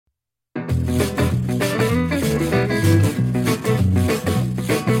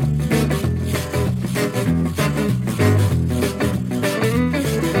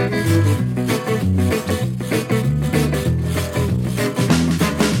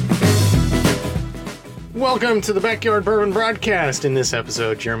Welcome to the Backyard Bourbon Broadcast. In this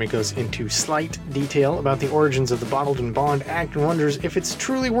episode, Jeremy goes into slight detail about the origins of the Bottled and Bond Act and wonders if it's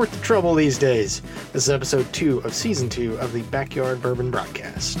truly worth the trouble these days. This is episode 2 of season 2 of the Backyard Bourbon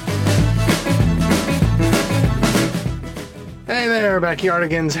Broadcast. Hey there,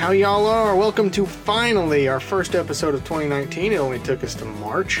 Backyardigans. How y'all are? Welcome to finally our first episode of 2019. It only took us to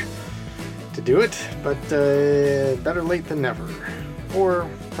March to do it, but better late than never. Or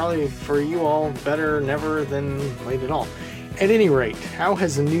probably for you all, better never than late at all. At any rate, how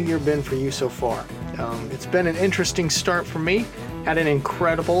has the new year been for you so far? It's been an interesting start for me. Had an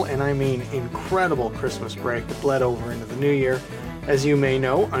incredible, and I mean incredible, Christmas break that bled over into the new year. As you may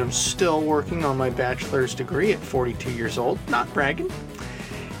know, I'm still working on my bachelor's degree at 42 years old, not bragging.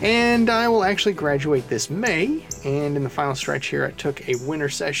 And I will actually graduate this May, and in the final stretch here, I took a winter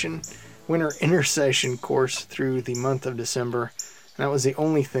intersession course through the month of December. And that was the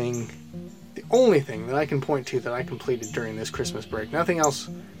only thing that I can point to that I completed during this Christmas break. Nothing else,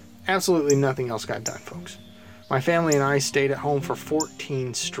 absolutely nothing else got done, folks. My family and I stayed at home for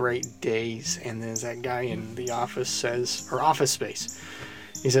 14 straight days, and then as that guy in the office says, or Office Space,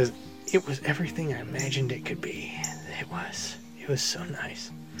 he says, it was everything I imagined it could be. It was so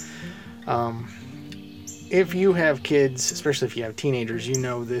nice. If you have kids, especially if you have teenagers, you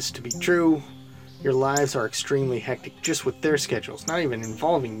know this to be true. Your lives are extremely hectic just with their schedules, not even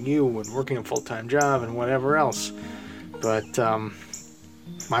involving you and working a full-time job and whatever else. But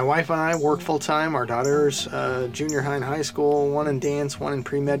my wife and I work full-time. Our daughter's junior high and high school, one in dance, one in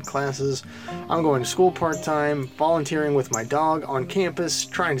pre-med classes. I'm going to school part-time, volunteering with my dog on campus,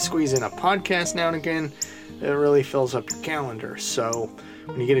 trying to squeeze in a podcast now and again. It really fills up your calendar. So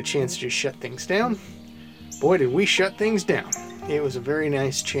when you get a chance to just shut things down, boy, did we shut things down. It was a very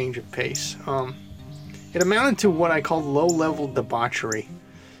nice change of pace. It amounted to what I called low-level debauchery.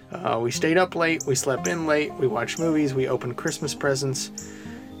 We stayed up late, we slept in late, we watched movies, we opened Christmas presents,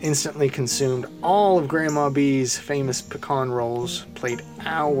 instantly consumed all of Grandma B's famous pecan rolls, played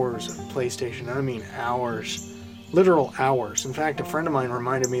hours of PlayStation. I mean hours. Literal hours. In fact, a friend of mine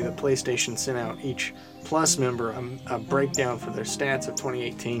reminded me that PlayStation sent out each Plus member a breakdown for their stats of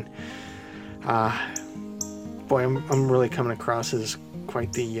 2018. Boy, I'm really coming across as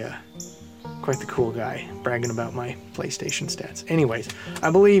quite the cool guy, bragging about my PlayStation stats. Anyways, I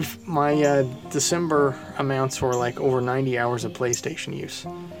believe my December amounts were like over 90 hours of PlayStation use.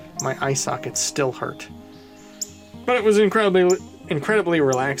 My eye sockets still hurt. But it was incredibly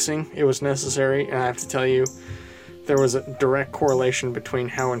relaxing. It was necessary, and I have to tell you, there was a direct correlation between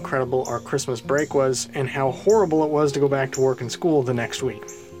how incredible our Christmas break was and how horrible it was to go back to work and school the next week.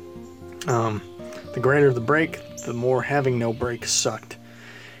 The greater the break, the more having no break sucked.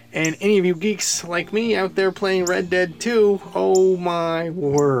 And any of you geeks like me out there playing Red Dead 2, oh my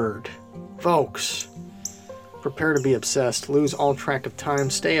word. Folks, prepare to be obsessed, lose all track of time,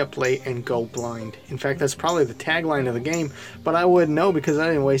 stay up late, and go blind. In fact, that's probably the tagline of the game, but I wouldn't know because I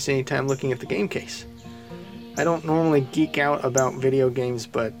didn't waste any time looking at the game case. I don't normally geek out about video games,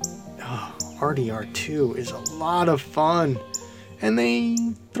 but RDR2 is a lot of fun. And they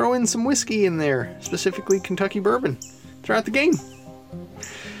throw in some whiskey in there, specifically Kentucky bourbon, throughout the game.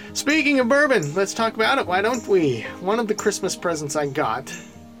 Speaking of bourbon, let's talk about it, why don't we? One of the Christmas presents I got,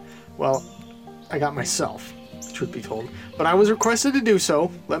 well, I got myself, truth be told, but I was requested to do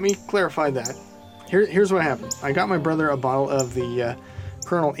so. Let me clarify that. Here's what happened. I got my brother a bottle of the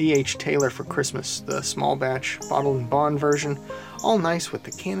Colonel E.H. Taylor for Christmas, the small batch bottled and bond version, all nice with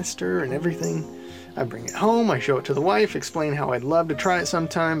the canister and everything. I bring it home, I show it to the wife, explain how I'd love to try it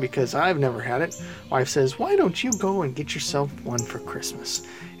sometime because I've never had it. Wife says, why don't you go and get yourself one for Christmas?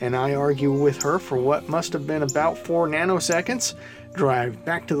 And I argue with her for what must have been about 4 nanoseconds, drive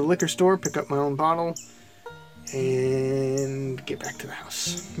back to the liquor store, pick up my own bottle, and get back to the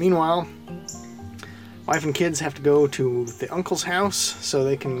house. Meanwhile, wife and kids have to go to the uncle's house so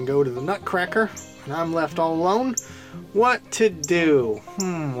they can go to the Nutcracker, and I'm left all alone. What to do?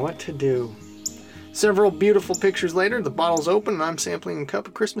 What to do? Several beautiful pictures later, the bottle's open and I'm sampling a cup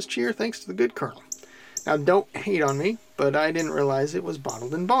of Christmas cheer thanks to the good Colonel. Now don't hate on me, but I didn't realize it was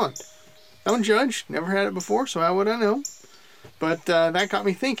bottled and bond. Don't judge, never had it before, so how would I know? But that got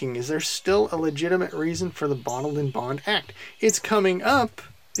me thinking, is there still a legitimate reason for the Bottled and Bond Act? It's coming up.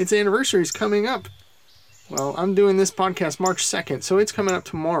 Its anniversary's coming up. Well, I'm doing this podcast March 2nd, so it's coming up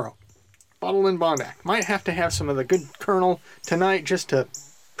tomorrow. Bottled and Bond Act. Might have to have some of the good Colonel tonight just to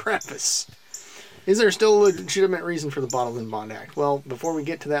preface. Is there still a legitimate reason for the Bottled and Bond Act? Well, before we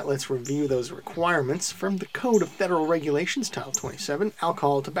get to that, let's review those requirements from the Code of Federal Regulations, Title 27,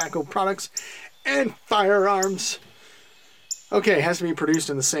 Alcohol, Tobacco Products, and Firearms. Okay, it has to be produced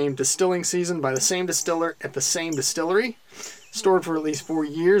in the same distilling season by the same distiller at the same distillery, stored for at least 4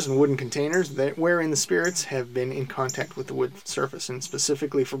 years in wooden containers wherein the spirits have been in contact with the wood surface. And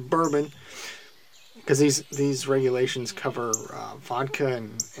specifically for bourbon, because these regulations cover vodka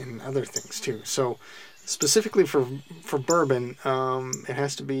and other things too. So specifically for bourbon, it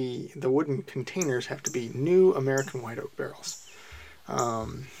has to be, the wooden containers have to be new American white oak barrels,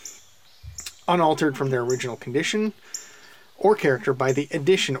 unaltered from their original condition or character by the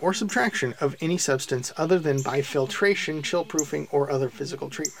addition or subtraction of any substance other than by filtration, chill proofing, or other physical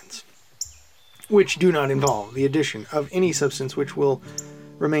treatments, which do not involve the addition of any substance which will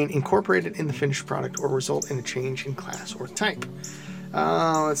remain incorporated in the finished product or result in a change in class or type.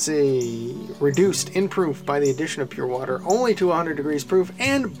 Let's see, reduced in proof by the addition of pure water only to 100 degrees proof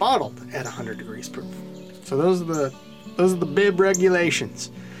and bottled at 100 degrees proof. So those are the bib regulations,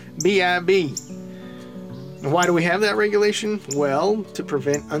 BIB. Why do we have that regulation? Well, to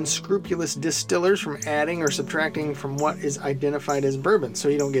prevent unscrupulous distillers from adding or subtracting from what is identified as bourbon. So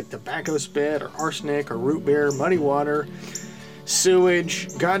you don't get tobacco spit or arsenic or root beer, muddy water,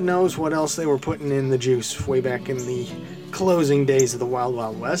 sewage, God knows what else they were putting in the juice way back in the closing days of the Wild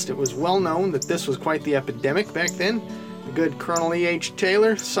Wild West. It was well known that this was quite the epidemic back then. The good Colonel E.H.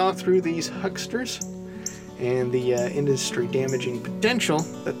 Taylor saw through these hucksters and the industry damaging potential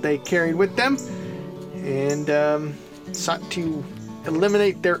that they carried with them, and sought to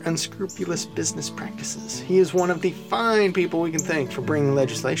eliminate their unscrupulous business practices. He is one of the fine people we can thank for bringing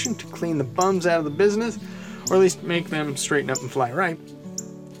legislation to clean the bums out of the business, or at least make them straighten up and fly right.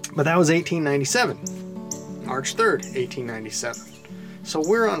 But that was 1897. March 3rd, 1897. So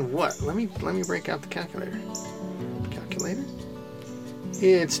we're on what? Let me break out the calculator.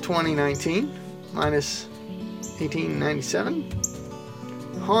 It's 2019 minus 1897.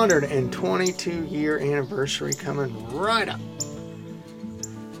 122-year anniversary coming right up.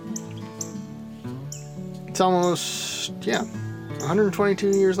 It's almost,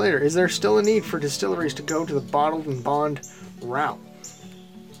 122 years later. Is there still a need for distilleries to go to the bottled and bond route?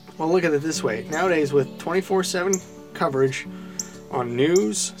 Well, look at it this way. Nowadays, with 24/7 coverage on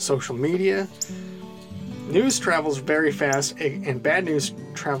news, social media, news travels very fast, and bad news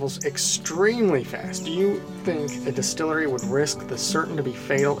travels extremely fast. Do you think a distillery would risk the certain-to-be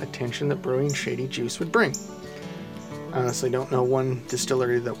fatal attention that brewing shady juice would bring? I honestly don't know one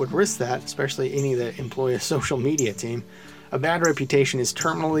distillery that would risk that, especially any that employ a social media team. A bad reputation is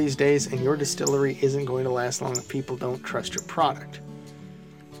terminal these days, and your distillery isn't going to last long if people don't trust your product.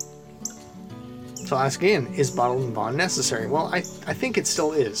 So I'll ask again, is bottled and bond necessary? Well, I think it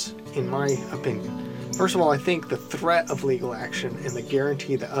still is, in my opinion. First of all, I think the threat of legal action and the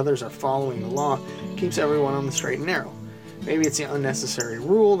guarantee that others are following the law keeps everyone on the straight and narrow. Maybe it's the unnecessary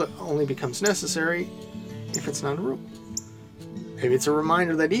rule that only becomes necessary if it's not a rule. Maybe it's a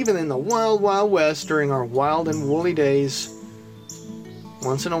reminder that even in the wild, wild west, during our wild and woolly days,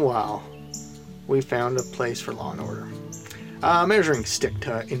 once in a while, we found a place for law and order. Measuring stick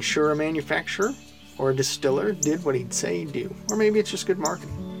to ensure a manufacturer or a distiller did what he'd say he'd do. Or maybe it's just good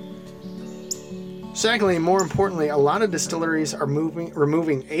marketing. Secondly, and more importantly, a lot of distilleries are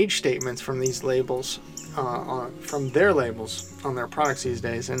removing age statements from these labels, from their labels on their products these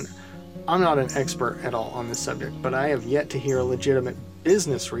days. And I'm not an expert at all on this subject, but I have yet to hear a legitimate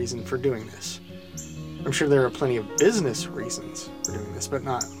business reason for doing this. I'm sure there are plenty of business reasons for doing this, but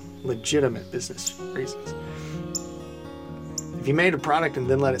not legitimate business reasons. If you made a product and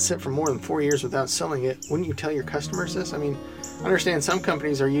then let it sit for more than 4 years without selling it, wouldn't you tell your customers this? I mean, I understand some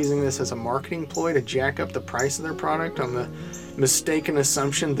companies are using this as a marketing ploy to jack up the price of their product on the mistaken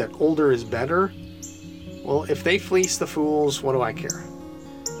assumption that older is better. Well, if they fleece the fools, what do I care?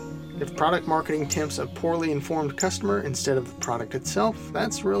 If product marketing tempts a poorly informed customer instead of the product itself,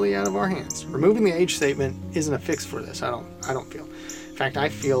 that's really out of our hands. Removing the age statement isn't a fix for this, I don't feel. In fact, I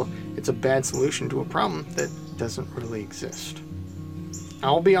feel it's a bad solution to a problem that doesn't really exist.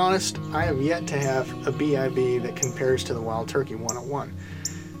 I'll be honest, I have yet to have a BIB that compares to the Wild Turkey 101.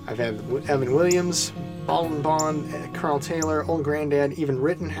 I've had Evan Williams, Bald & Bond, Colonel Taylor, Old Grandad, even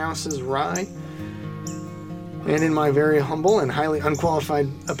Rittenhouse's Rye. And in my very humble and highly unqualified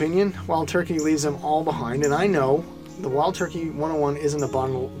opinion, Wild Turkey leaves them all behind. And I know the Wild Turkey 101 isn't a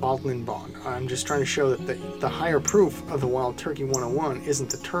Bald & Bond. I'm just trying to show that the higher proof of the Wild Turkey 101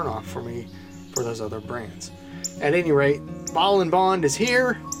 isn't the turnoff for me for those other brands. At any rate, Bottle & Bond is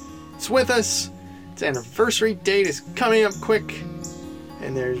here. It's with us. Its anniversary date is coming up quick.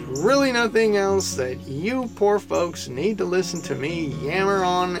 And there's really nothing else that you poor folks need to listen to me yammer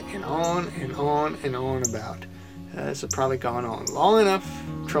on and on and on and on about. This has probably gone on long enough.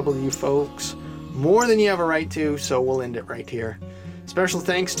 Troubled you folks more than you have a right to, so we'll end it right here. Special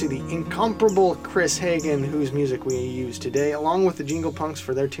thanks to the incomparable Chris Hagen, whose music we used today, along with the Jingle Punks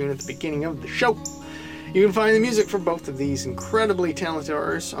for their tune at the beginning of the show. You can find the music for both of these incredibly talented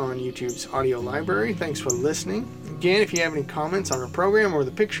artists on YouTube's audio library. Thanks for listening. Again, if you have any comments on our program or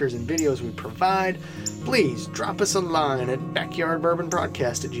the pictures and videos we provide, please drop us a line at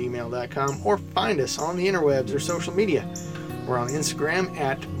backyardbourbonbroadcast@gmail.com or find us on the interwebs or social media. We're on Instagram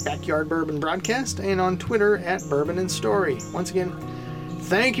at Backyard Bourbon Broadcast and on Twitter at Bourbon and Story. Once again,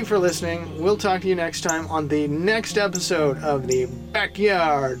 thank you for listening. We'll talk to you next time on the next episode of the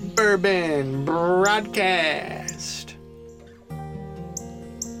Backyard Bourbon Broadcast.